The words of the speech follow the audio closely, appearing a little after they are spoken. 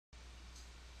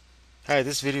Hi,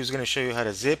 this video is going to show you how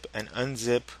to zip and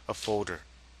unzip a folder.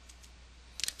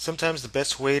 Sometimes the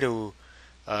best way to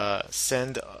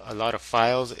send a lot of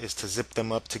files is to zip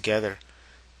them up together.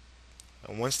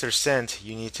 And once they're sent,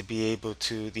 you need to be able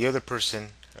to, the other person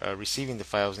receiving the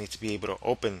files needs to be able to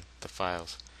open the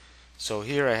files. So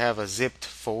here I have a zipped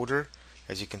folder.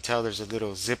 As you can tell, there's a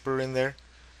little zipper in there.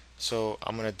 So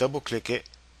I'm going to double click it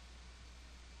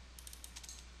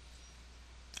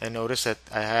and notice that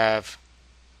I have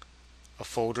a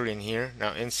folder in here.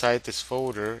 Now inside this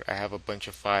folder I have a bunch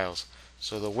of files.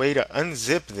 So the way to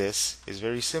unzip this is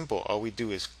very simple. All we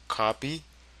do is copy,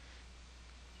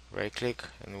 right click,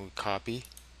 and then we copy,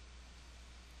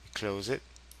 we close it,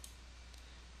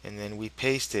 and then we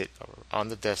paste it on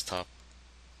the desktop.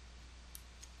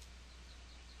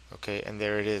 Okay, and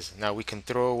there it is. Now we can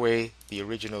throw away the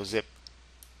original zip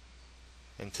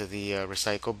into the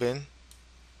recycle bin.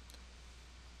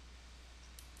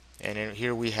 And then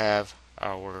here we have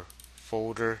our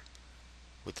folder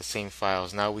with the same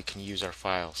files. Now we can use our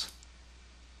files.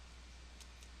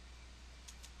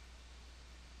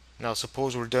 Now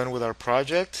suppose we're done with our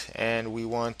project and we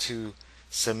want to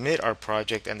submit our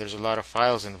project and there's a lot of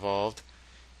files involved.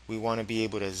 We want to be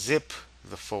able to zip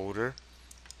the folder.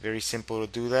 Very simple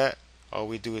to do that. All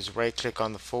we do is right click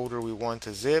on the folder we want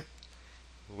to zip.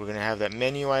 We're going to have that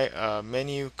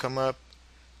menu come up.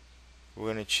 We're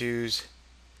going to choose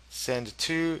send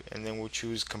to, and then we'll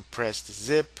choose compressed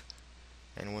zip.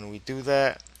 And when we do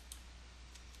that,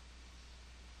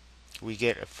 we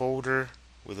get a folder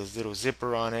with a little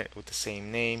zipper on it with the same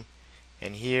name.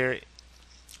 And here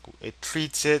it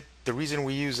treats it. The reason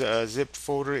we use a zipped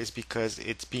folder is because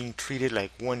it's being treated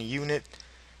like one unit.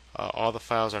 All the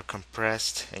files are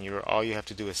compressed, and all you have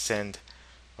to do is send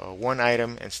one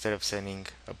item instead of sending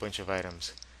a bunch of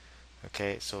items.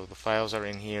 Okay, so the files are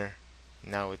in here.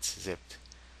 Now it's zipped.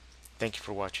 Thank you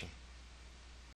for watching.